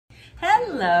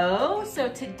Hello, so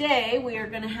today we are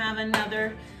going to have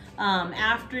another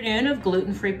afternoon of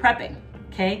gluten-free prepping,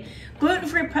 okay?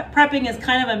 Gluten-free prepping is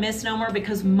kind of a misnomer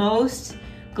because most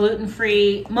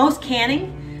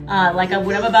canning, like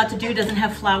what I'm about to do, doesn't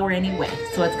have flour anyway.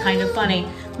 So it's kind of funny.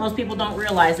 Most people don't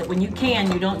realize that when you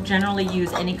can, you don't generally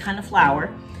use any kind of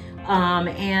flour.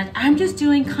 And I'm just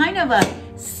doing kind of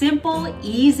a simple,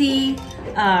 easy,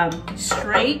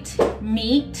 straight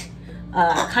meat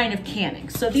kind of canning.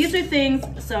 So these are things,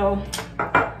 so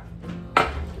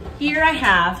here I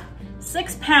have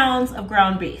 6 pounds of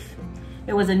ground beef.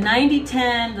 It was a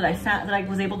 90-10 that I found that I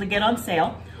was able to get on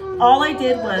sale. All I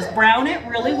did was brown it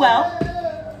really well,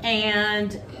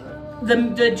 and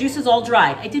the juice is all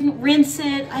dried. I didn't rinse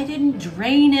it, I didn't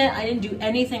drain it, I didn't do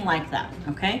anything like that,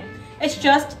 okay? It's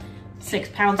just 6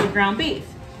 pounds of ground beef.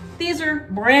 These are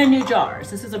brand new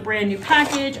jars. This is a brand new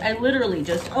package. I literally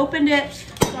just opened it.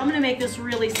 So I'm gonna make this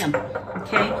really simple,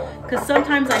 okay? Because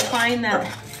sometimes I find that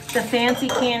the fancy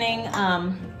canning,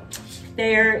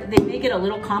 they make it a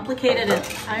little complicated, and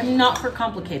I'm not for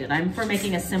complicated. I'm for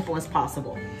making as simple as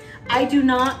possible. I do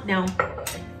not, now,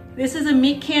 this is a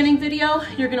meat canning video.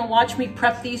 You're gonna watch me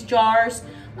prep these jars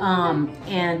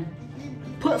and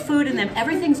put food in them.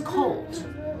 Everything's cold,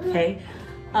 okay?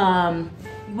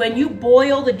 When you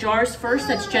boil the jars first,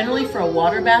 that's generally for a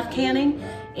water bath canning,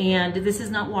 and this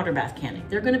is not water bath canning.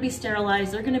 They're gonna be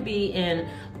sterilized. They're gonna be in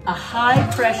a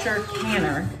high pressure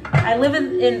canner. I live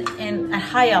in a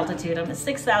high altitude. I'm at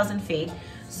 6,000 feet,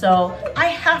 so I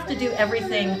have to do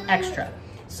everything extra.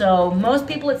 So most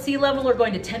people at sea level are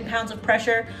going to 10 pounds of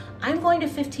pressure. I'm going to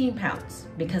 15 pounds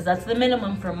because that's the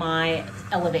minimum for my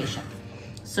elevation.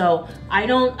 So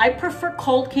I prefer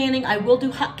cold canning. I will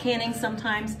do hot canning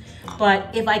sometimes, but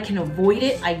if I can avoid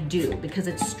it, I do, because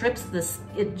it strips this,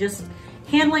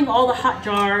 handling all the hot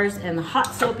jars and the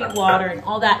hot soapy water and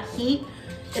all that heat,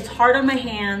 it's hard on my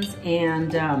hands,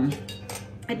 and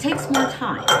it takes more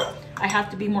time. I have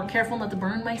to be more careful not to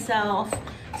burn myself.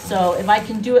 So if I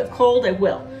can do it cold, I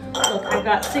will. Look, I've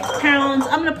got 6 pounds.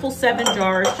 I'm gonna pull 7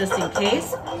 jars just in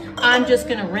case. I'm just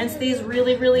gonna rinse these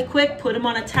really, really quick, put them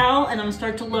on a towel, and I'm gonna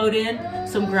start to load in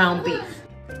some ground beef.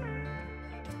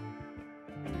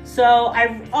 So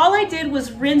all I did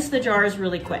was rinse the jars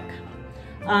really quick.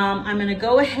 I'm gonna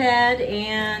go ahead,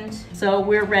 and so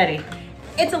we're ready.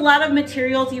 It's a lot of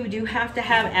materials you do have to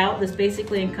have out. This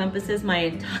basically encompasses my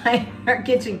entire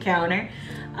kitchen counter.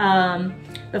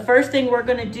 The first thing we're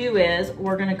gonna do is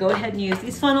we're gonna go ahead and use,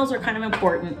 these funnels are kind of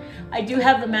important. I do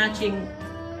have the matching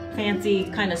fancy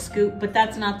kind of scoop, but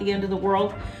that's not the end of the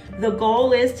world. The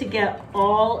goal is to get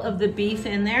all of the beef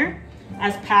in there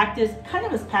as packed as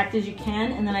you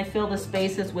can, and then I fill the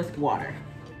spaces with water,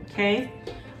 okay?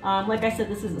 Like I said,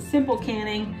 this is a simple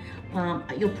canning.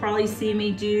 You'll probably see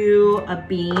me do a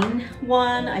bean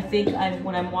one. I think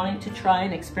what I'm wanting to try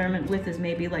and experiment with is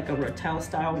maybe like a rotel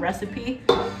style recipe.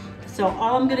 So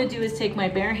all I'm gonna do is take my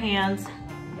bare hands,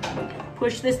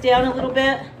 push this down a little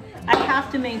bit. I have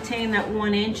to maintain that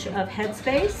 1 inch of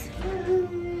headspace.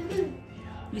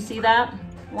 You see that?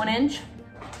 1 inch.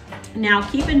 Now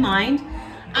keep in mind,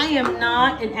 I am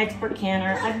not an expert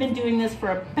canner. I've been doing it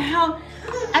for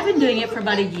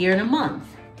about a year and a month.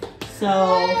 So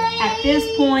at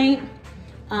this point,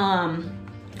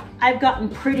 I've gotten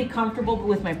pretty comfortable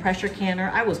with my pressure canner.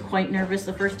 I was quite nervous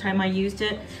the first time I used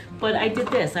it, but I did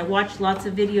this. I watched lots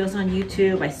of videos on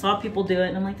YouTube. I saw people do it,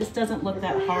 and I'm like, this doesn't look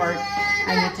that hard.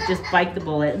 I need to just bite the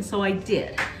bullet, and so I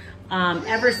did.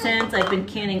 Ever since, I've been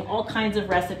canning all kinds of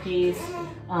recipes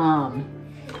and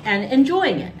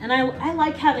enjoying it. And I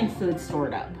like having food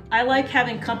stored up. I like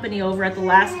having company over at the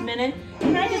last minute,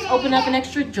 and I just open up an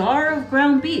extra jar of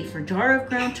ground beef or jar of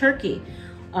ground turkey.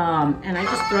 And I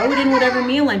just throw it in whatever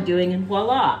meal I'm doing, and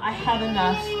voila, I have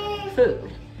enough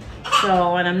food.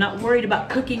 So, and I'm not worried about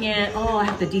cooking it. Oh, I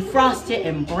have to defrost it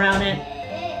and brown it.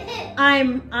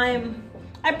 I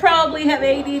probably have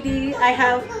ADD. I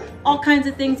have all kinds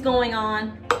of things going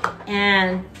on,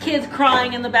 and kids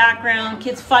crying in the background,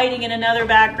 kids fighting in another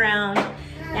background.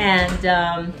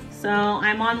 And so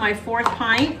I'm on my 4th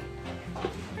pint,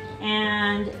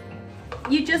 and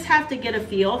you just have to get a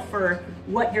feel for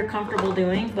what you're comfortable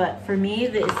doing. But for me,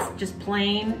 this just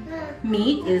plain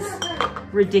meat is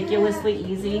ridiculously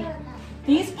easy.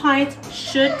 These pints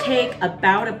should take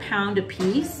about a pound a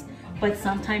piece, but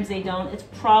sometimes they don't. It's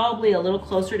probably a little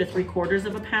closer to 3/4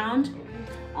 of a pound.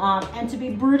 And to be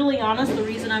brutally honest, the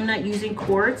reason I'm not using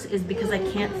quarts is because I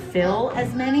can't fill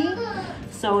as many.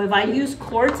 So if I use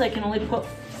quarts, I can only put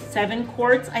 7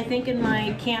 quarts, I think, in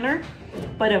my canner.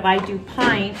 But if I do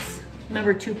pints,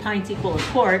 remember 2 pints equal a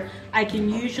quart, I can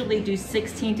usually do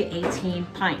 16 to 18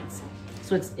 pints.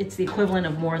 So it's the equivalent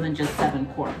of more than just 7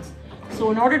 quarts.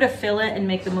 So in order to fill it and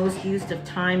make the most use of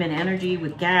time and energy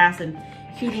with gas and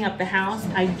heating up the house,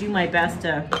 I do my best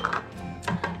to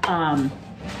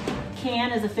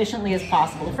can as efficiently as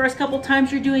possible. The first couple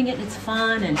times you're doing it, it's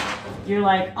fun and you're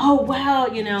like, oh wow,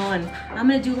 you know, and I'm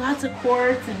gonna do lots of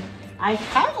quarts, and I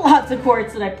have lots of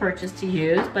quarts that I purchased to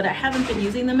use, but I haven't been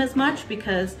using them as much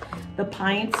because the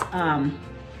pints,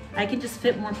 I can just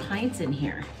fit more pints in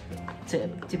here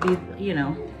to be, you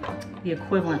know, the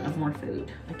equivalent of more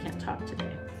food. I can't talk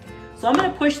today. So I'm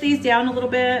gonna push these down a little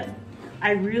bit.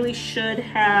 I really should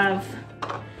have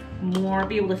more,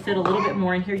 be able to fit a little bit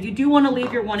more in here. You do want to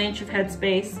leave your 1 inch of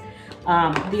headspace.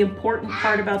 The important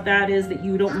part about that is that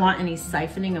you don't want any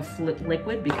siphoning of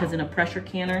liquid, because in a pressure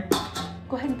canner,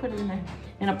 go ahead and put it in there.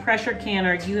 In a pressure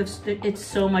canner, you have, it's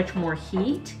so much more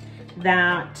heat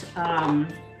that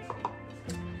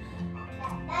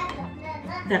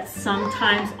that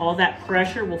sometimes all that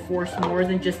pressure will force more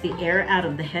than just the air out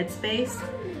of the headspace.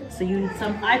 So you need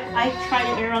some, I try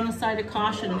to err on the side of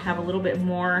caution and have a little bit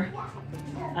more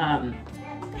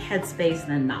headspace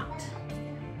than not.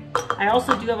 I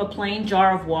also do have a plain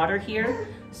jar of water here,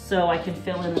 so I can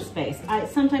fill in the space.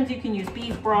 Sometimes you can use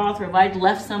beef broth, or if I'd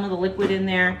left some of the liquid in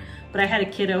there, but I had a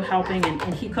kiddo helping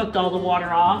and he cooked all the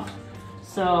water off.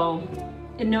 So,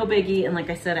 and no biggie. And like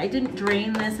I said, I didn't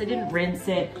drain this, I didn't rinse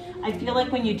it. I feel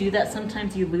like when you do that,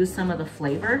 sometimes you lose some of the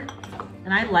flavor.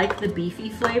 And I like the beefy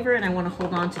flavor, and I want to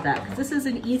hold on to that because this is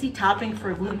an easy topping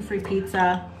for a gluten-free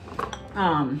pizza.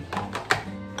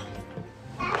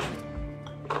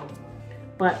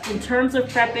 But in terms of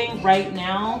prepping right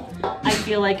now, I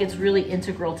feel like it's really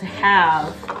integral to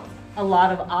have a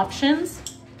lot of options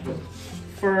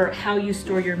for how you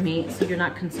store your meat so you're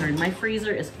not concerned. My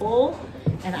freezer is full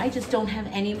and I just don't have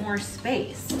any more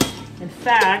space. In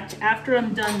fact, after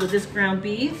I'm done with this ground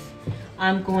beef,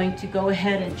 I'm going to go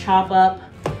ahead and chop up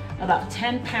about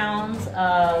 10 pounds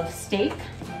of steak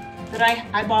that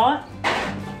I bought.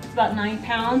 It's about 9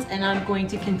 pounds, and I'm going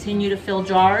to continue to fill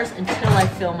jars until I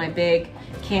fill my big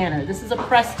canner. This is a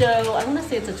Presto, I want to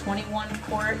say it's a 21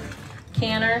 quart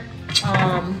canner.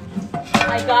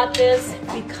 I got this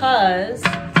because it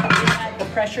had the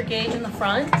pressure gauge in the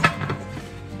front.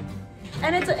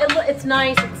 And it's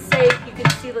nice, it's safe, you can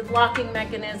see the locking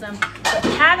mechanism. But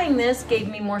having this gave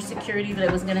me more security that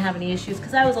I wasn't gonna have any issues,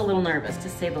 because I was a little nervous, to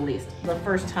say the least, the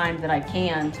first time that I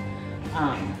canned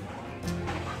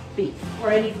beef,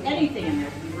 or anything in there,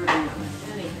 to be really honest,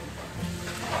 anything.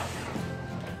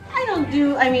 I don't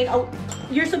do, I mean,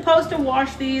 you're supposed to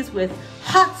wash these with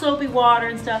hot soapy water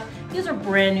and stuff. These are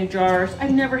brand new jars,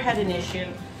 I've never had an issue.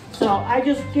 So I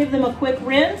just give them a quick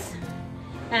rinse,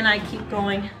 and I keep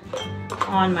going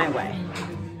on my way.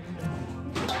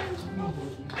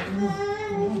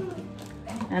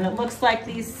 And it looks like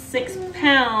these 6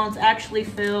 pounds actually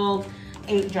filled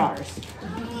 8 jars. So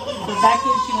that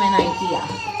gives you an idea.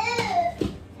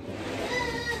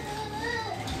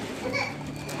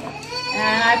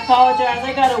 And I apologize,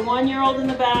 I got a 1-year-old in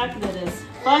the back that is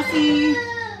fussy.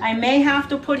 I may have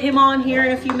to put him on here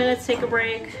in a few minutes, take a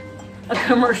break, a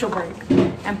commercial break,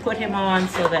 and put him on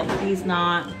so that he's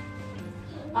not.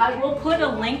 I will put a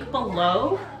link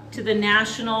below to the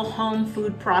National Home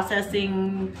Food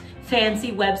Processing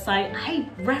fancy website. I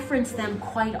reference them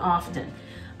quite often.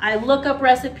 I look up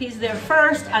recipes there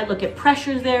first, I look at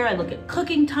pressures there, I look at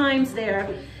cooking times there.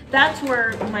 That's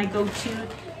where my go-to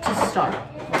to start,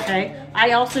 okay?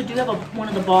 I also do have one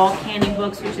of the Ball canning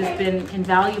books, which has been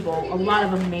invaluable. A lot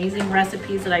of amazing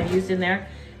recipes that I've used in there.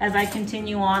 As I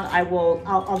continue on,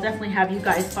 I'll definitely have you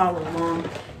guys follow along,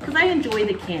 because I enjoy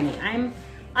the canning.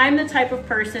 I'm the type of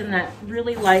person that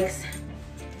really likes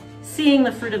seeing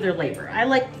the fruit of their labor. I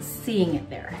like seeing it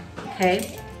there,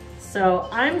 okay? So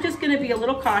I'm just gonna be a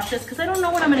little cautious because I don't know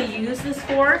what I'm gonna use this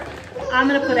for. I'm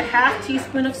gonna put a ½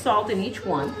 teaspoon of salt in each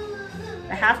one,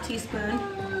 a ½ teaspoon.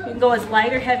 You can go as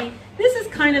light or heavy. This is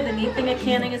kind of the neat thing of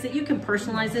canning, is that you can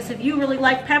personalize this. If you really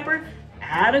like pepper,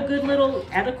 add a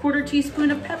 ¼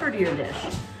 teaspoon of pepper to your dish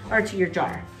or to your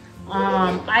jar.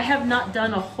 I have not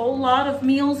done a whole lot of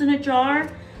meals in a jar.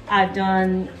 I've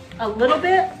done a little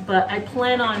bit, but I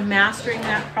plan on mastering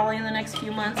that probably in the next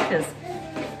few months, because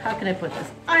how can I put this?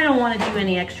 I don't want to do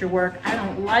any extra work. I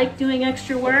don't like doing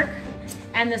extra work.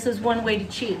 And this is one way to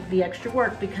cheat the extra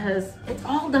work, because it's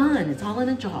all done. It's all in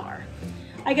a jar.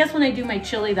 I guess when I do my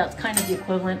chili, that's kind of the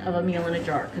equivalent of a meal in a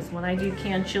jar, because when I do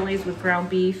canned chilies with ground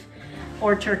beef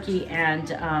or turkey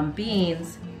and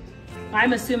beans,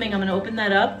 I'm assuming I'm gonna open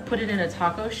that up, put it in a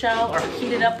taco shell, or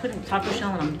heat it up, put it in a taco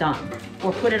shell, and I'm done.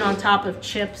 Or put it on top of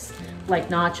chips like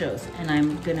nachos, and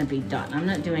I'm gonna be done. I'm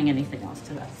not doing anything else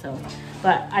to that. So,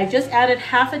 but I just added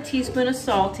half a teaspoon of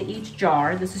salt to each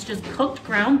jar. This is just cooked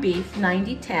ground beef,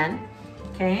 90-10,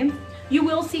 okay? You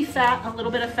will see fat, a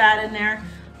little bit of fat in there.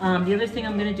 The other thing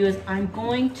I'm gonna do is I'm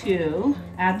going to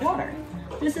add water.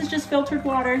 This is just filtered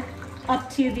water up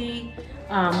to the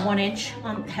 1 inch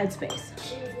headspace.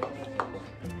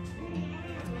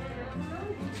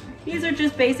 These are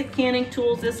just basic canning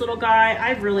tools. This little guy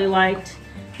I really liked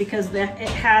because it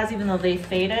has, even though they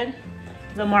faded,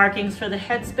 the markings for the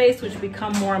headspace, which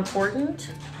become more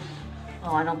important.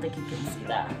 Oh, I don't think you can see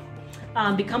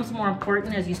that. Becomes more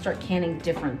important as you start canning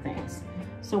different things.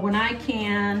 So when I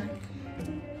can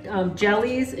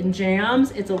jellies and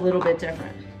jams, it's a little bit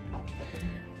different.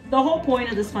 The whole point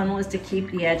of this funnel is to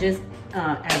keep the edges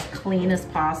as clean as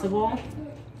possible.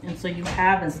 And so you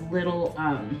have as little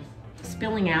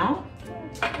spilling out.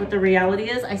 But the reality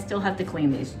is I still have to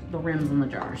clean the rims and the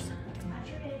jars.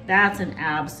 That's an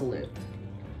absolute.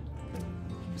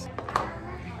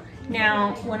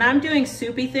 Now, when I'm doing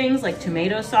soupy things like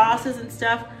tomato sauces and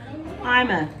stuff, I'm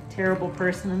a terrible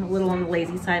person and a little on the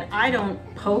lazy side. I don't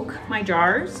poke my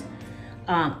jars,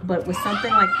 but with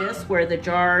something like this where the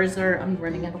jars are, I'm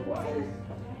running out of water.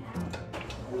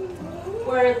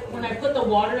 Where when I put the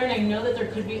water in, I know that there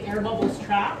could be air bubbles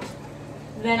trapped,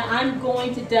 then I'm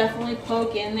going to definitely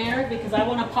poke in there because I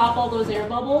want to pop all those air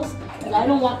bubbles and I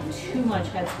don't want too much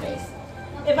headspace.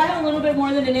 If I have a little bit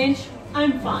more than 1 inch,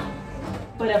 I'm fine.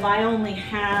 But if I only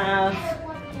have,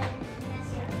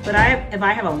 if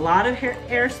I have a lot of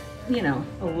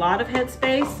a lot of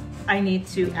headspace, I need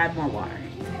to add more water.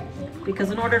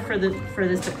 Because in order for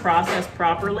this to process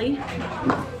properly,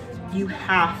 you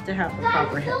have to have the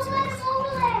proper headspace.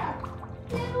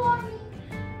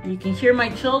 You can hear my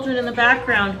children in the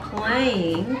background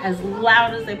playing as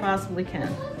loud as they possibly can.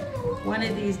 One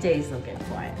of these days they'll get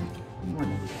quiet.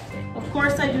 Of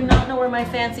course, I do not know where my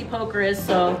fancy poker is,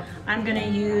 so I'm gonna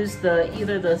use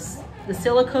either the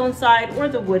silicone side or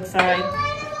the wood side.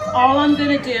 All I'm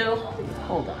gonna do,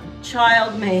 hold on,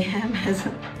 child mayhem has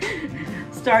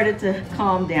started to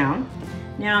calm down.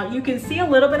 Now you can see a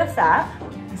little bit of fat.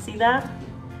 You see that?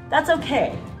 That's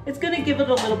okay. It's gonna give it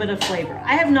a little bit of flavor.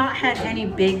 I have not had any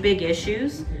big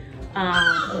issues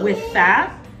with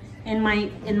fat in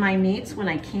my meats when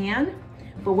I can.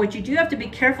 But what you do have to be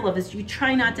careful of is you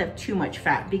try not to have too much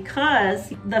fat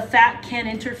because the fat can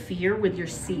interfere with your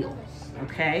seal,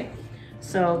 okay?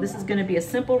 So this is gonna be a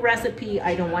simple recipe.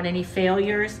 I don't want any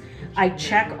failures. I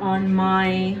check on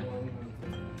my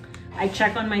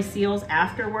seals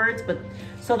afterwards,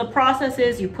 so the process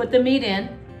is you put the meat in,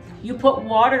 you put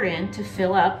water in to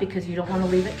fill up because you don't wanna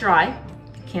leave it dry.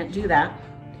 You can't do that.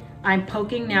 I'm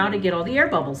poking now to get all the air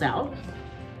bubbles out.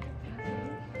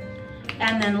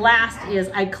 And then last is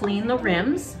I clean the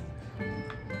rims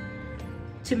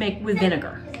to make with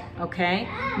vinegar, okay?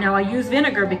 Now I use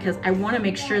vinegar because I wanna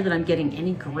make sure that I'm getting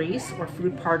any grease or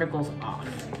food particles off,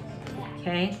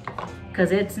 okay?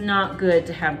 Because it's not good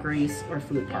to have grease or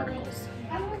food particles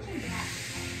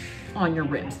on your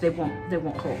rims. They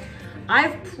won't hold.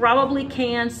 I've probably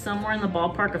canned somewhere in the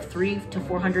ballpark of 300 to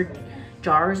 400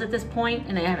 jars at this point,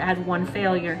 and I have had one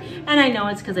failure, and I know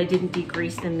it's because I didn't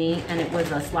degrease the meat and it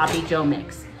was a sloppy Joe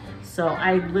mix. So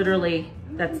I literally,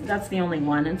 that's the only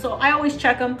one. And so I always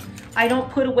check them. I don't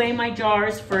put away my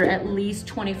jars for at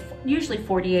least usually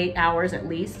 48 hours at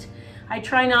least. I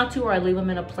try not to, or I leave them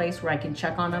in a place where I can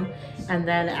check on them. And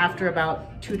then after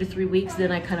about 2 to 3 weeks,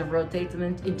 then I kind of rotate them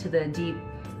into the deep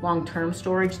long-term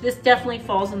storage. This definitely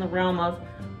falls in the realm of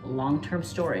long-term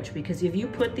storage, because if you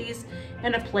put these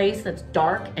in a place that's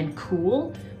dark and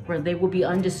cool where they will be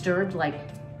undisturbed, like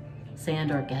say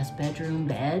under a guest bedroom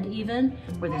bed even,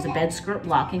 where there's a bed skirt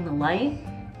blocking the light,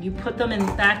 you put them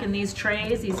back in these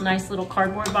trays, these nice little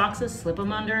cardboard boxes, slip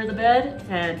them under the bed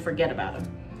and forget about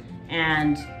them.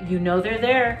 And you know they're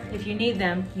there if you need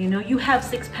them. You know you have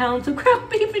 6 pounds of ground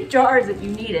beef in jars if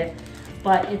you need it,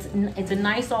 but it's a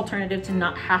nice alternative to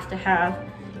not have to have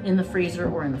in the freezer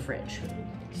or in the fridge.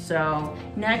 So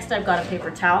next I've got a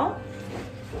paper towel.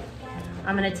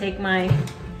 I'm gonna take my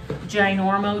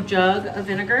ginormo jug of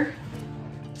vinegar.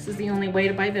 This is the only way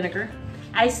to buy vinegar.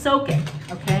 I soak it,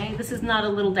 okay? This is not a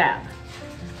little dab.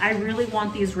 I really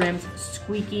want these rims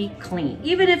squeaky clean.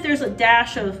 Even if there's a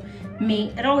dash of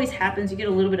meat, it always happens, you get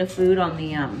a little bit of food on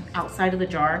the outside of the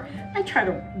jar. I try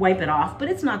to wipe it off, but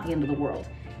it's not the end of the world.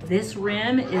 This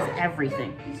rim is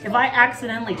everything. If I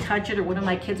accidentally touch it or one of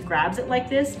my kids grabs it like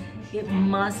this, it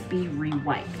must be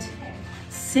re-wiped.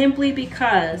 Simply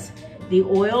because the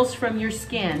oils from your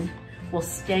skin will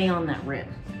stay on that rim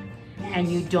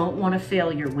and you don't want a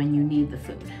failure when you need the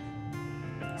food.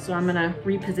 So I'm gonna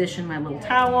reposition my little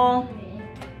towel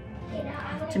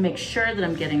to make sure that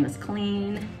I'm getting this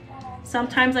clean.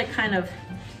 Sometimes I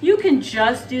you can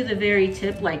just do the very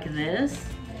tip like this,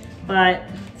 but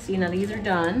see, now these are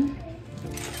done.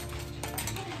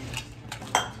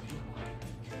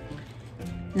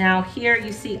 Now here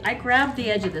you see, I grabbed the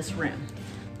edge of this rim.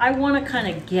 I wanna kind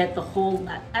of get the whole,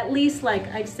 at least like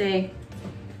I'd say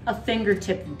a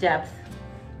fingertip depth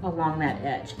along that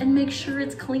edge, and make sure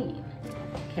it's clean.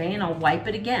 Okay, and I'll wipe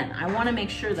it again. I wanna make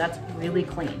sure that's really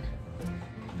clean.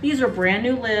 These are brand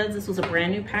new lids. This was a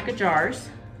brand new pack of jars.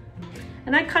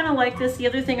 And I kind of like this. The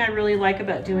other thing I really like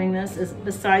about doing this is,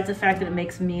 besides the fact that it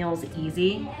makes meals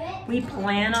easy, we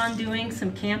plan on doing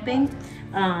some camping,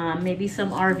 maybe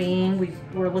some RVing.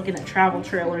 We're looking at travel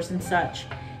trailers and such.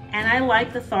 And I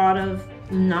like the thought of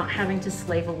not having to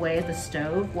slave away at the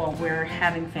stove while we're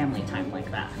having family time like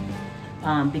that,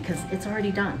 because it's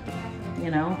already done. You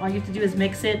know, all you have to do is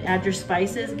mix it, add your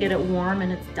spices, get it warm,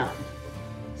 and it's done.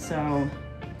 So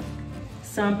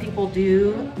some people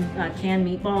do canned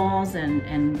meatballs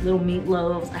and little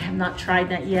meatloaves. I have not tried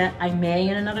that yet. I may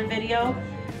in another video,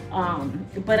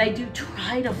 but I do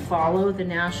try to follow the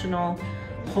national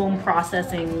home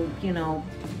processing, you know,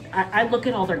 I look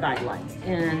at all their guidelines,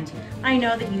 and I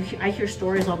know that I hear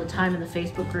stories all the time in the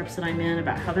Facebook groups that I'm in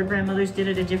about how their grandmothers did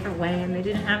it a different way and they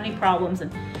didn't have any problems,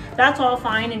 and that's all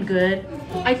fine and good.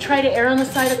 I try to err on the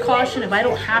side of caution. If I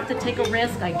don't have to take a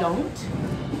risk, I don't.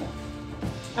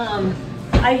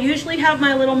 I usually have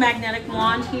my little magnetic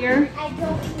wand here,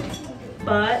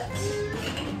 but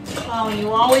you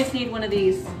always need one of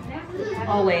these,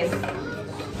 always.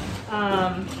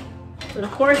 But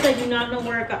of course I do not know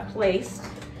where it got placed.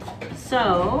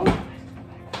 So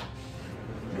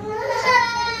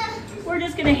we're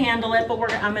just gonna handle it, but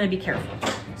I'm gonna be careful.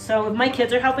 So if my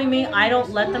kids are helping me, I don't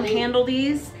let them handle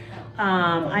these.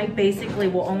 I basically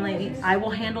I will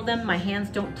handle them. My hands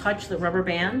don't touch the rubber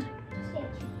band.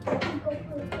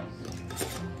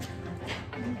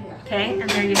 Okay, and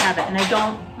there you have it. And I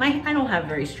don't have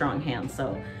very strong hands,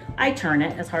 so I turn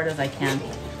it as hard as I can.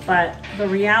 But the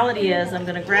reality is, I'm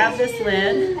gonna grab this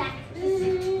lid,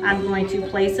 I'm going to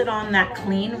place it on that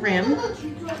clean rim,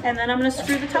 and then I'm gonna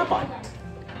screw the top on.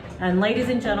 And ladies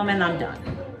and gentlemen, I'm done.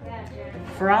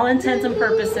 For all intents and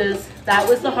purposes, that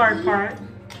was the hard part.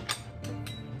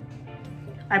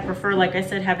 I prefer, like I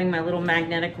said, having my little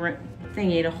magnetic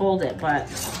thingy to hold it, but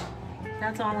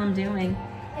that's all I'm doing.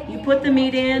 You put the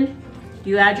meat in,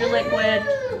 you add your liquid,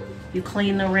 you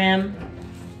clean the rim,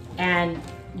 and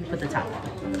you put the top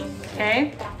on,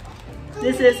 okay?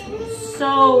 This is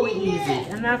so easy,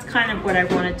 and that's kind of what I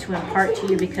wanted to impart to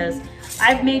you, because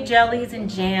I've made jellies and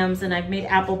jams and I've made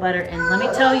apple butter, and let me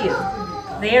tell you,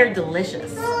 they are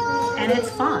delicious and it's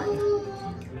fun.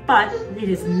 But it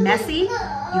is messy.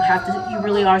 You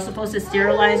really are supposed to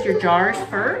sterilize your jars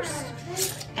first,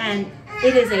 and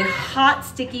it is a hot,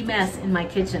 sticky mess in my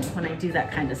kitchen when I do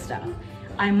that kind of stuff.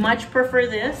 I much prefer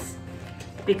this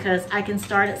because I can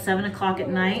start at 7 o'clock at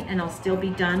night and I'll still be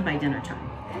done by dinner time.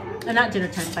 Not dinner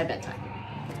time, by bedtime.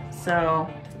 So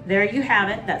there you have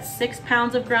it. That's 6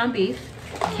 pounds of ground beef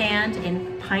canned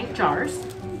in pint jars,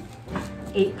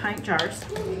 8-pint jars,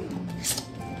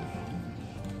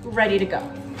 ready to go.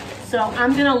 So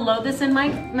I'm gonna load this in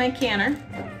my canner,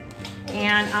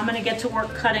 and I'm gonna get to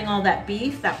work cutting all that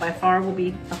beef. That by far will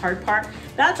be the hard part.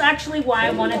 That's actually why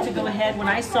I wanted to go ahead, when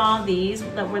I saw these,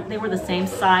 they were the same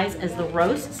size as the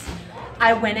roasts,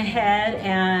 I went ahead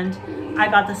and I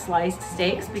got the sliced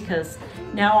steaks, because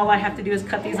now all I have to do is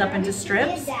cut these up into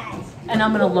strips, and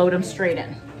I'm gonna load them straight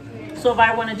in. So if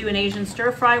I wanna do an Asian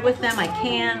stir fry with them, I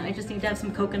can. I just need to have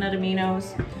some coconut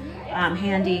aminos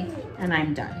handy, and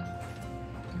I'm done.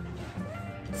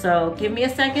 So give me a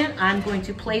second. I'm going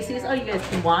to place these. Oh, you guys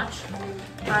can watch.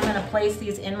 I'm gonna place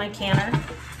these in my canner.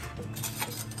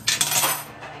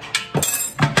 Put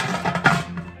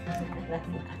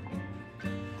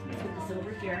this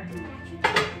over here.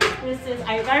 This is,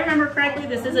 if I remember correctly,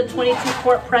 this is a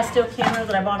 22-quart Presto canner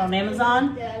that I bought on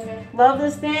Amazon. Love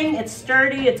this thing. It's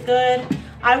sturdy, it's good.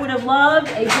 I would have loved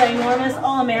a ginormous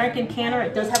all-American canner.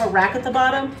 It does have a rack at the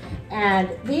bottom, and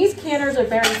these canners are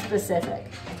very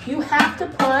specific. You have to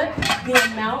put the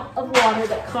amount of water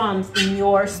that comes in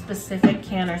your specific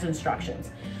canner's instructions.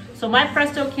 So my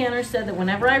Presto canner said that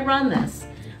whenever I run this,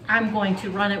 I'm going to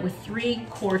run it with 3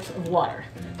 quarts of water.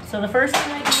 So the first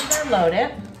thing I do is I load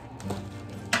it.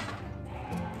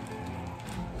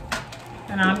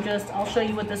 And I'll show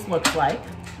you what this looks like.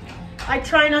 I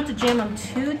try not to jam them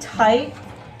too tight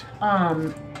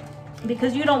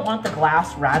because you don't want the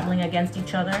glass rattling against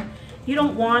each other. You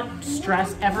don't want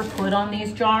stress ever put on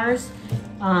these jars.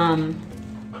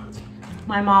 But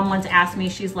My mom once asked me,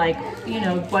 she's like, you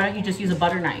know, why don't you just use a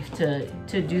butter knife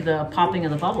to do the popping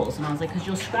of the bubbles? And I was like, because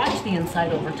you'll scratch the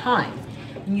inside over time.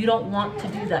 And you don't want to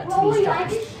do that to these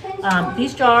jars.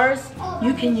 These jars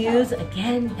you can use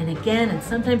again and again, and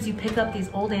sometimes you pick up these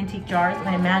old antique jars and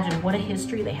I imagine what a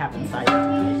history they have inside.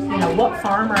 You know, what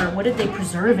farmer, what did they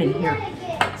preserve in here?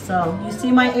 So you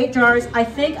see my 8 jars. I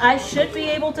think I should be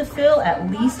able to fill at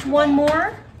least one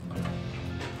more.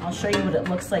 I'll show you what it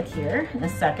looks like here in a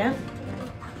second.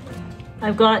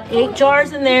 I've got 8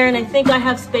 jars in there and I think I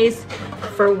have space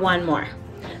for one more.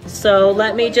 So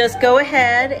let me just go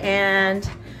ahead and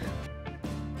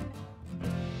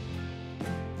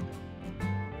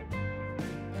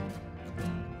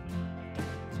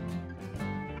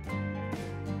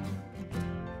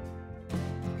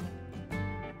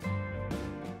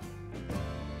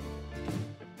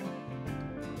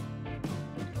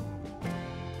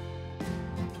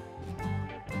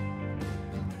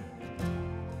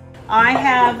I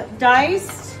have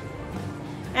diced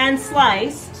and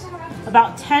sliced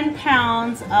about 10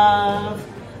 pounds of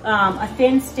a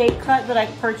thin steak cut that I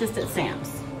purchased at Sam's.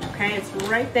 Okay, it's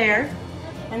right there.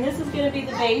 And this is gonna be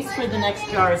the base for the next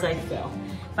jars I fill.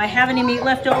 If I have any meat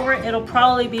left over, it'll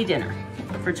probably be dinner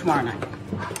for tomorrow night.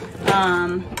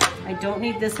 I don't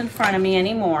need this in front of me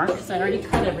anymore because I already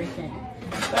cut everything.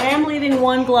 But I am leaving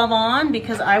one glove on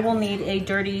because I will need a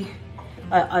dirty,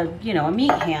 you know, a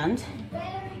meat hand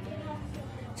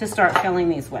to start filling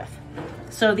these with.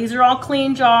 So these are all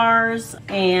clean jars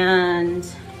and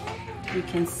you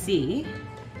can see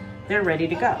they're ready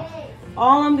to go.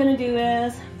 All I'm gonna do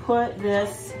is put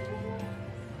this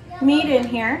meat in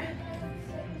here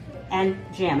and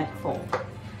jam it full.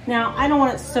 Now, I don't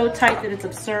want it so tight that it's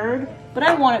absurd, but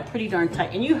I want it pretty darn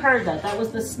tight. And you heard that. That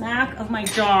was the smack of my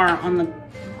jar on the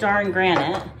darn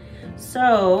granite.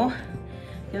 So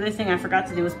the other thing I forgot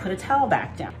to do was put a towel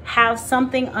back down. Have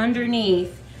something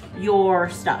underneath your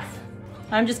stuff.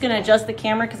 I'm just gonna adjust the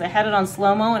camera because I had it on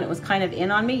slow-mo and it was kind of in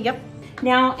on me. Yep.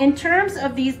 Now, in terms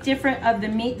of these different, of the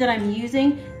meat that I'm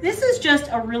using, this is just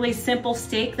a really simple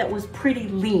steak that was pretty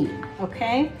lean,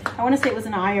 okay? I wanna say it was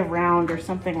an eye of round or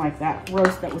something like that,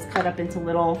 roast that was cut up into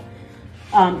little,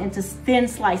 into thin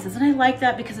slices. And I like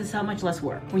that because it's so much less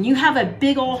work. When you have a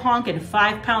big old honkin'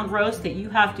 5-pound roast that you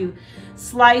have to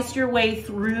slice your way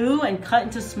through and cut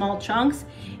into small chunks,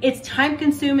 it's time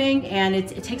consuming and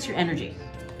it takes your energy,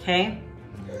 okay?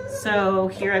 So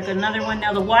here I've got another one.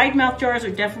 Now the wide mouth jars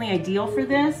are definitely ideal for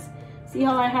this. See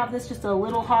how I have this just a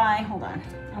little high? Hold on,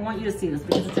 I want you to see this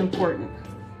because it's important.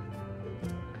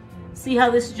 See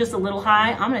how this is just a little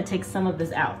high? I'm gonna take some of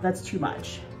this out, that's too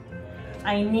much.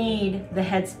 I need the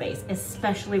headspace,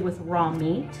 especially with raw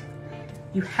meat.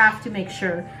 You have to make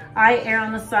sure. I err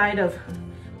on the side of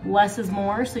less is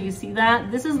more, so you see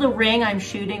that? This is the ring I'm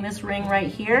shooting. This ring right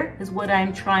here is what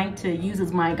I'm trying to use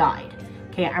as my guide.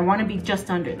 Okay, I wanna be just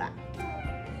under that.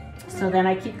 So then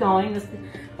I keep going.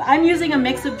 But I'm using a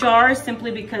mix of jars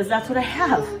simply because that's what I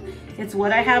have. It's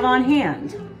what I have on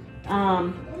hand.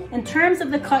 In terms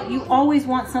of the cut, you always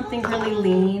want something really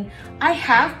lean. I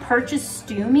have purchased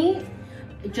stew meat,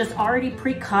 just already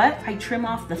pre-cut. I trim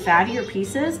off the fattier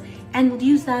pieces and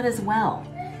use that as well.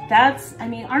 That's, I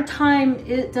mean, our time,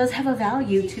 it does have a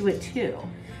value to it too.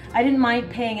 I didn't mind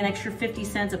paying an extra 50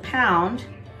 cents a pound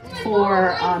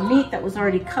for meat that was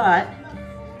already cut,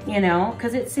 you know,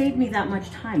 because it saved me that much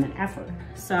time and effort.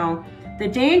 So the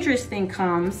dangerous thing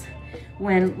comes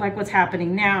when, like what's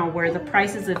happening now, where the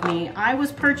prices of meat, I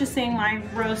was purchasing my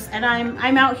roast, and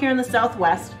I'm out here in the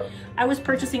Southwest, I was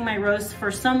purchasing my roast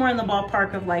for somewhere in the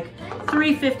ballpark of like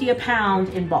 $3.50 a pound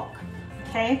in bulk,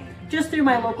 okay? Just through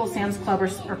my local Sam's Club or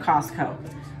Costco,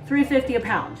 $3.50 a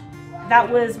pound.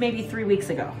 That was maybe 3 weeks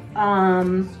ago.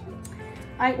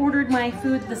 I ordered my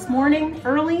food this morning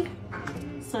early,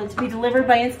 so to be delivered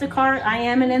by Instacart. I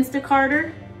am an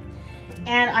Instacarter,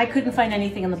 and I couldn't find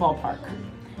anything in the ballpark.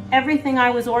 Everything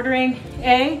I was ordering,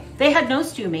 they had no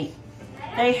stew meat.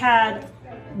 They had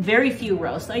very few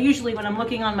roasts. I usually, when I'm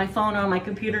looking on my phone or on my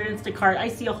computer Instacart, I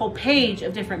see a whole page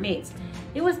of different meats.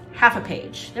 It was half a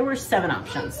page. There were 7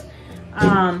 options.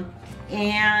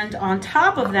 And on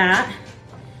top of that,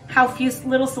 how few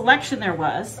little selection there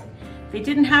was. They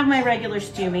didn't have my regular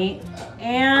stew meat,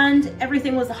 and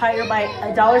everything was higher by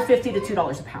 $1.50 to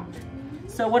 $2 a pound.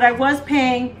 So what I was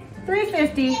paying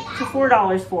 $3.50 to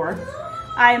 $4 for,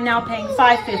 I am now paying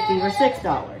 $5.50 or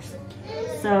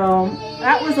 $6. So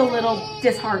that was a little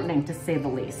disheartening, to say the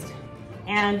least.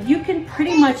 And you can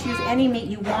pretty much use any meat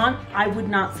you want. I would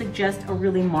not suggest a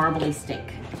really marbly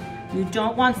steak. You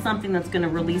don't want something that's gonna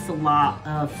release a lot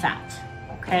of fat,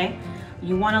 okay?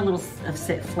 You want a little of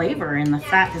flavor, and the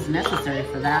fat is necessary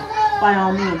for that, by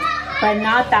all means. but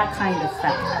not that kind of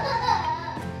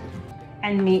fat.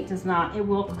 And meat does not, it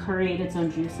will create its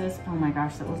own juices. Oh my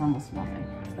gosh, that was almost nothing.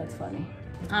 That's funny.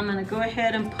 I'm gonna go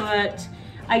ahead and put,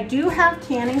 I do have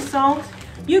canning salt.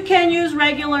 You can use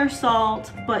regular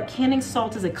salt, but canning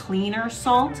salt is a cleaner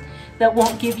salt that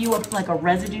won't give you like a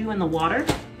residue in the water,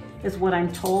 is what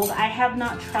I'm told. I have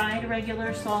not tried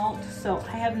regular salt, so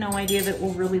I have no idea if it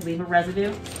will really leave a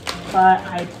residue, but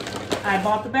I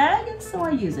bought the bag, and so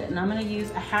I use it. And I'm gonna use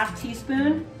a half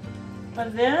teaspoon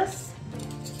of this.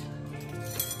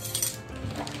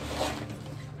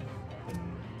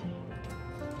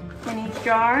 In each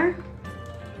jar.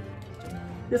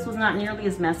 This was not nearly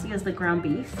as messy as the ground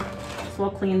beef, so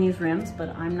I'll clean these rims, but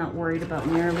I'm not worried about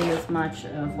nearly as much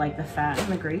of like the fat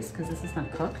and the grease because this is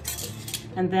not cooked.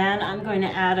 And then I'm going to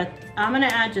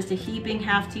add just a heaping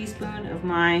half teaspoon of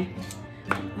my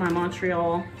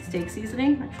Montreal Steak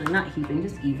seasoning. Actually, not heaping,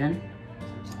 just even.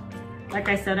 Like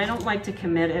I said, I don't like to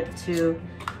commit it to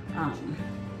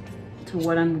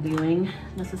what I'm doing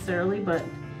necessarily, but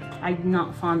I'm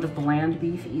not fond of bland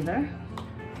beef either.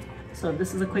 So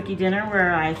this is a quickie dinner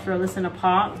where I throw this in a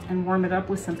pot and warm it up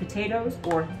with some potatoes,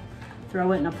 or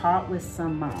throw it in a pot with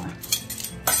some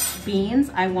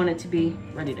beans. I want it to be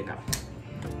ready to go.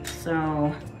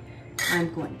 So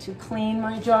I'm going to clean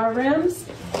my jar rims.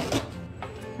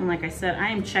 And like I said, I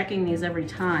am checking these every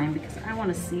time because I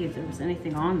want to see if there's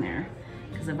anything on there.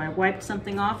 Because if I wiped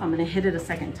something off, I'm going to hit it a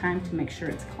second time to make sure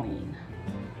it's clean.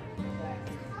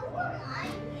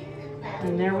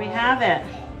 And there we have it.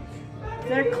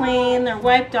 They're clean, they're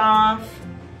wiped off.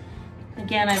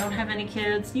 Again, I don't have any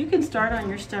kids. You can start on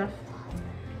your stuff.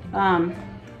 And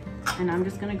I'm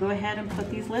just gonna go ahead and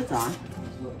put these lids on.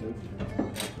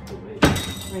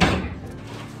 Right here.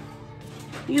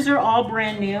 These are all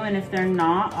brand new, and if they're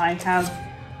not, I have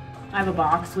a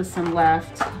box with some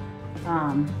left.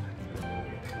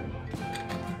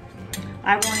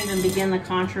 I won't even begin the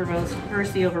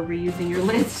controversy over reusing your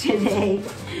lids today.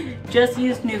 Just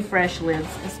use new fresh lids,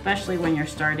 especially when you're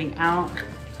starting out.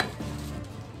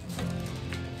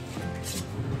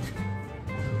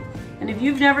 And if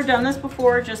you've never done this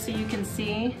before, just so you can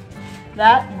see,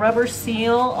 that rubber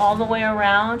seal all the way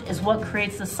around is what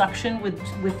creates the suction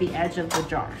with the edge of the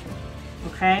jar,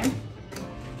 okay?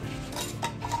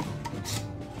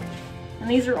 And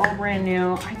these are all brand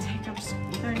new. I take them,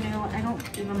 they're new, I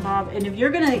don't even bother. And if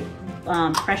you're gonna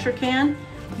pressure can,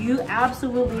 you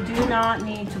absolutely do not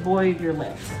need to boil your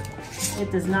lids.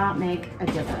 It does not make a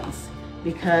difference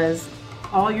because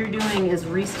all you're doing is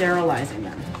re-sterilizing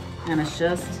them, and it's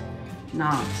just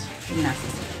not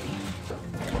necessary.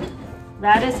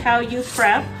 That is how you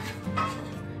prep.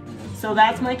 So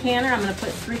that's my canner. I'm gonna put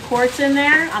 3 quarts in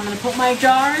there. I'm gonna put my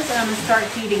jars and I'm gonna start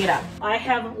heating it up. I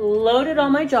have loaded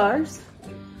all my jars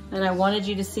and I wanted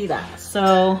you to see that.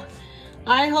 So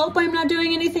I hope I'm not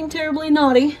doing anything terribly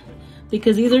naughty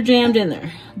because these are jammed in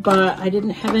there, but I didn't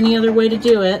have any other way to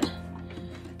do it.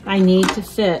 I need to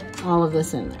fit all of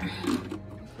this in there.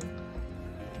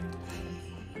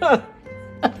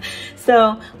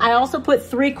 So I also put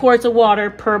 3 quarts of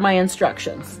water per my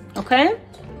instructions, okay?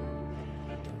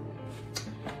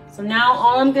 So now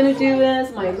all I'm gonna do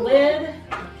is my lid,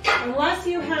 unless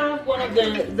you have one of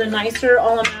the nicer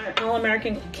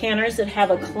All-American canners that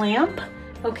have a clamp,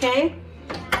 okay?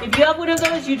 If you have one of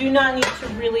those, you do not need to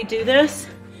really do this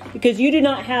because you do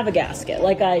not have a gasket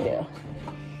like I do.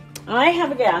 I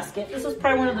have a gasket. This is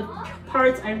probably one of the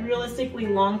parts I realistically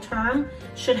long-term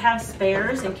should have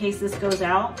spares in case this goes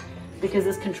out, because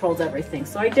this controls everything.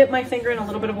 So I dip my finger in a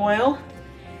little bit of oil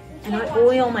and I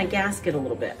oil my gasket a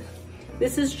little bit.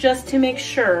 This is just to make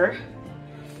sure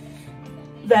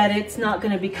that it's not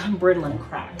gonna become brittle and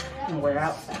crack and wear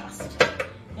out fast.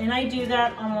 And I do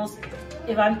that almost,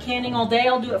 if I'm canning all day,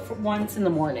 I'll do it for once in the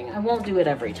morning. I won't do it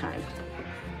every time.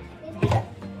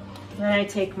 Then I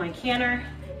take my canner,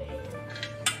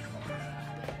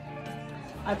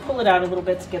 I pull it out a little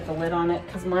bit to get the lid on it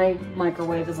because my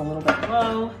microwave is a little bit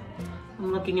low.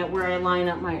 I'm looking at where I line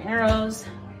up my arrows.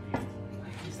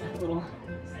 There's that little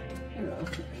arrow,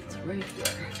 it's right here.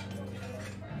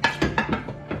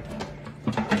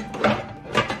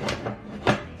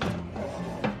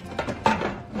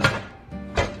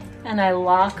 And I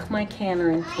lock my canner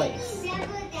in place.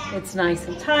 It's nice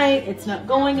and tight, it's not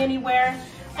going anywhere.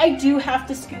 I do have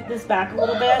to scoot this back a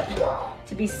little bit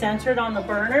to be centered on the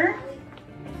burner,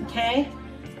 okay?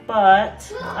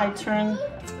 But I turn,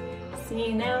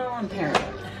 see, now I'm paranoid.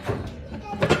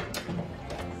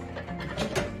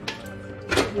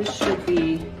 This should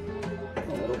be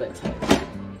a little bit tight.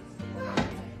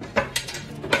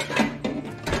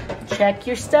 Check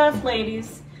your stuff,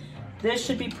 ladies. This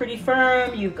should be pretty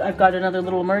firm. I've got another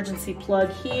little emergency plug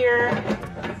here.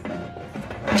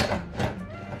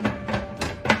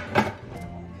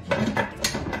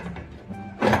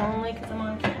 Only because I'm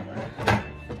on camera.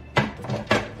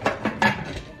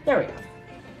 There we go.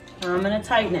 Now I'm gonna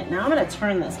tighten it. Now I'm gonna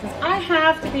turn this because I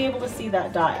have to be able to see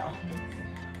that dial.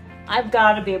 I've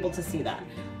got to be able to see that.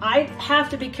 I have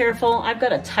to be careful. I've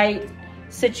got a tight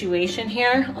situation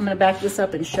here. I'm gonna back this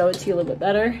up and show it to you a little bit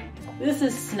better. This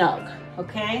is snug,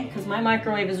 okay? Because my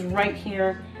microwave is right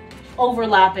here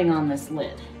overlapping on this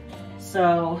lid.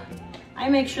 So I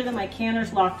make sure that my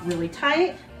canner's locked really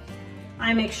tight.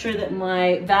 I make sure that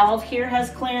my valve here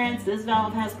has clearance, this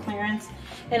valve has clearance,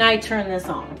 and I turn this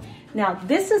on. Now,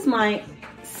 this is my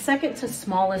second to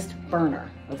smallest burner,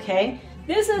 okay?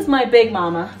 This is my big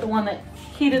mama, the one that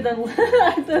heated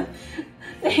the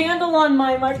handle on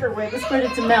my microwave is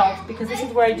started to melt because this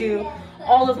is where I do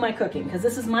all of my cooking because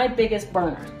this is my biggest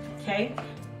burner, okay?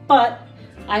 But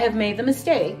I have made the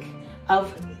mistake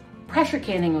of pressure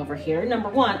canning over here. Number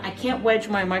one, I can't wedge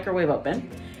my microwave open.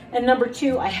 And number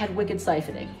two, I had wicked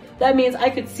siphoning. That means I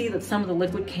could see that some of the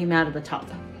liquid came out of the top,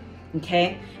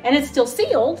 okay? And it's still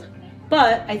sealed,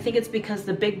 but I think it's because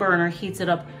the big burner heats it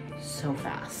up so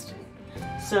fast.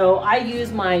 So I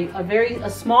use a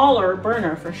smaller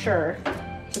burner for sure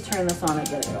to turn this on and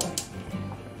get it going.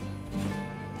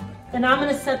 And I'm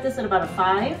gonna set this at about a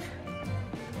 5.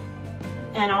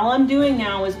 And all I'm doing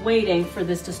now is waiting for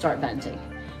this to start venting.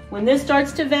 When this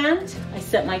starts to vent, I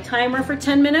set my timer for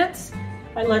 10 minutes.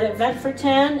 I let it vent for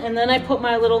 10, and then I put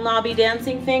my little knobby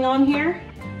dancing thing on here,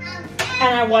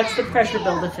 and I watch the pressure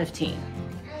build to 15.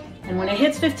 And when it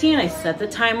hits 15, I set the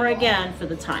timer again for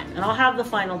the time, and I'll have the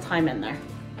final time in there.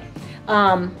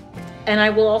 And I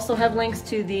will also have links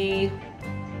to the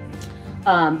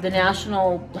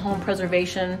National Home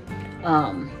Preservation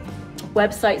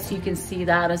website, so you can see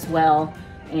that as well.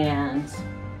 And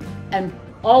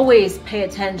always pay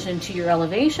attention to your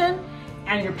elevation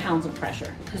and your pounds of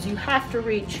pressure, because you have to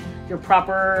reach your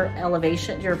proper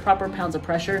elevation, your proper pounds of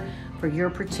pressure for your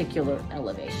particular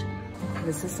elevation.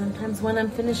 This is sometimes when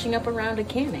I'm finishing up a round of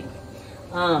canning.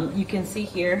 You can see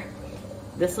here,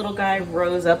 this little guy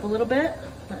rose up a little bit.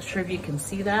 Not sure if you can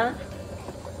see that.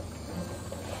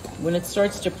 When it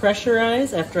starts to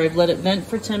pressurize, after I've let it vent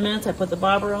for 10 minutes, I put the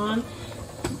bobber on.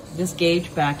 This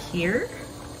gauge back here,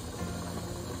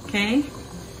 okay,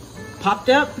 popped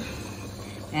up.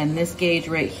 And this gauge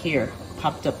right here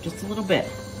popped up just a little bit.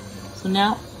 So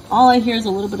now all I hear is a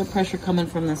little bit of pressure coming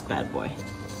from this bad boy.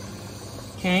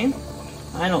 Okay,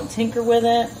 I don't tinker with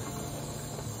it.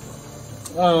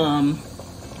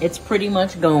 It's pretty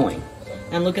much going.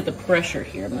 And look at the pressure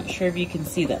here. I'm not sure if you can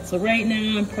see that. So right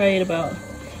now I'm probably at about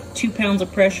 2 pounds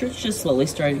of pressure. It's just slowly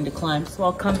starting to climb. So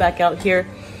I'll come back out here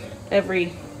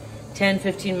every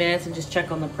 10-15 minutes and just check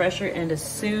on the pressure. And as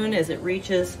soon as it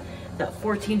reaches that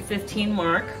 14-15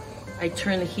 mark, I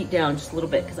turn the heat down just a little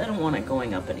bit because I don't want it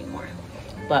going up anymore.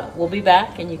 But we'll be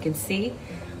back and you can see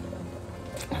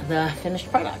the finished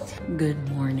product. Good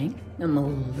morning. I'm a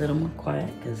little more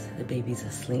quiet because the baby's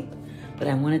asleep, but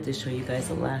I wanted to show you guys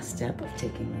the last step of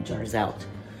taking the jars out.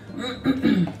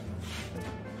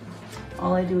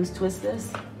 All I do is twist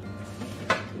this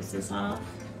off,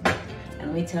 and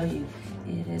let me tell you,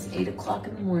 it is 8 o'clock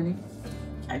in the morning.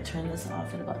 I turned this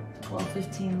off at about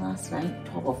 12:15 last night,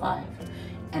 12:05,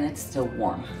 and it's still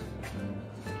warm.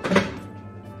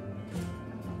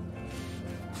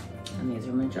 And these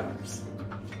are my jars.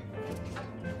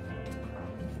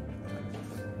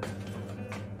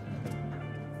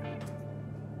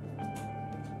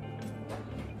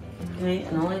 Okay,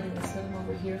 and all I did is set them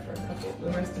over here for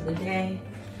the rest of the day.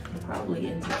 Probably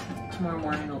into tomorrow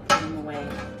morning I'll put them away.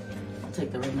 I'll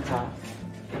take the rings off.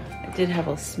 I did have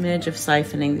a smidge of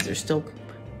siphoning. These are still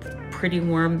pretty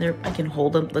warm. There, I can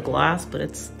hold up the glass, but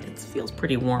it feels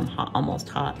pretty warm, hot, almost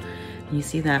hot. And you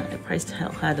see that I probably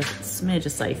still had a smidge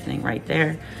of siphoning right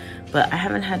there, but I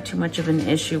haven't had too much of an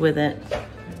issue with it.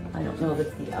 I don't know if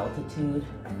it's the altitude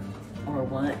or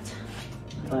what,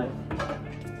 but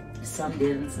some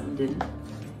did and some didn't.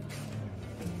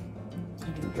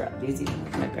 I can drop these even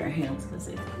with my bare hands because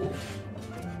they cool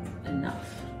enough.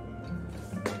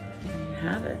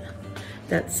 Have it.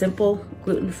 That simple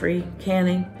gluten-free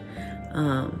canning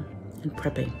and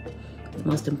prepping. The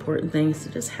most important thing is to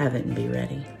just have it and be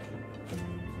ready.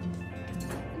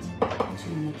 So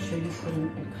make sure you put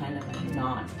them in kind of a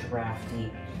not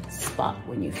drafty spot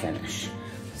when you finish.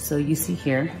 So you see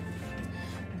here,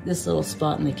 this little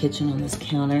spot in the kitchen on this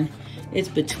counter, it's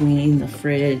between the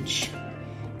fridge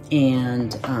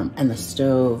and the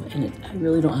stove, and I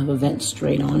really don't have a vent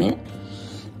straight on it.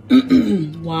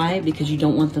 Why? Because you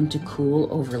don't want them to cool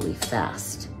overly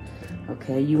fast.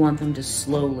 Okay, you want them to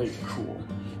slowly cool,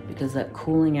 because that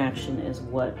cooling action is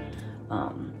what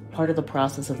part of the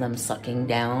process of them sucking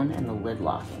down and the lid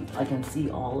locking. I can see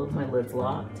all of my lids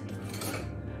locked.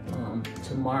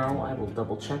 Tomorrow I will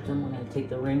double check them when I take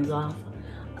the rings off.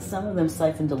 Some of them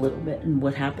siphoned a little bit, and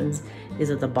what happens is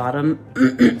at the bottom,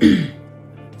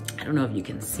 I don't know if you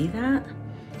can see that,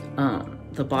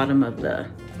 the bottom of the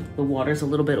water's a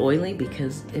little bit oily,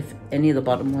 because if any of the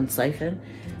bottom ones siphon,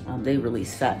 they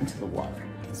release fat into the water.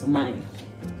 So my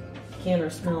canner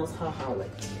smells haha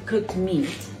like cooked meat.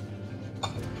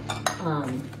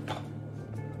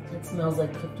 It smells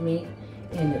like cooked meat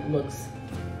and it looks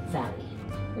fatty,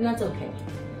 and that's okay.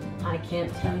 I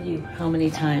can't tell you how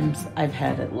many times I've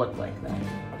had it look like that.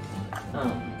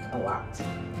 A lot.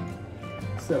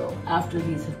 So after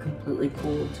these have completely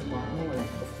cooled tomorrow,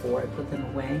 before I put them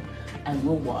away, I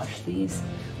will wash these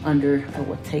under, I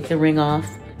will take the ring off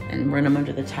and run them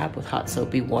under the tap with hot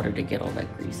soapy water to get all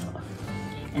that grease off.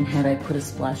 And had I put a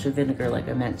splash of vinegar like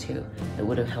I meant to, it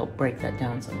would have helped break that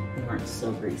down so they weren't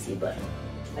so greasy, but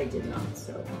I did not,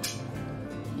 so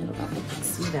I don't know if you can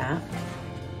see that.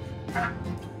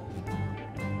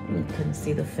 You can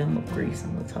see the film of grease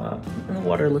on the top, and the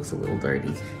water looks a little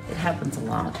dirty. It happens a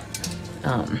lot.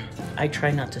 I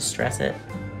try not to stress it,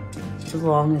 as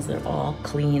long as they're all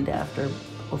cleaned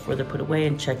before they're put away,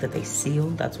 and check that they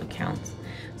sealed. That's what counts.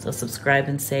 So subscribe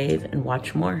and save and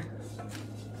watch more.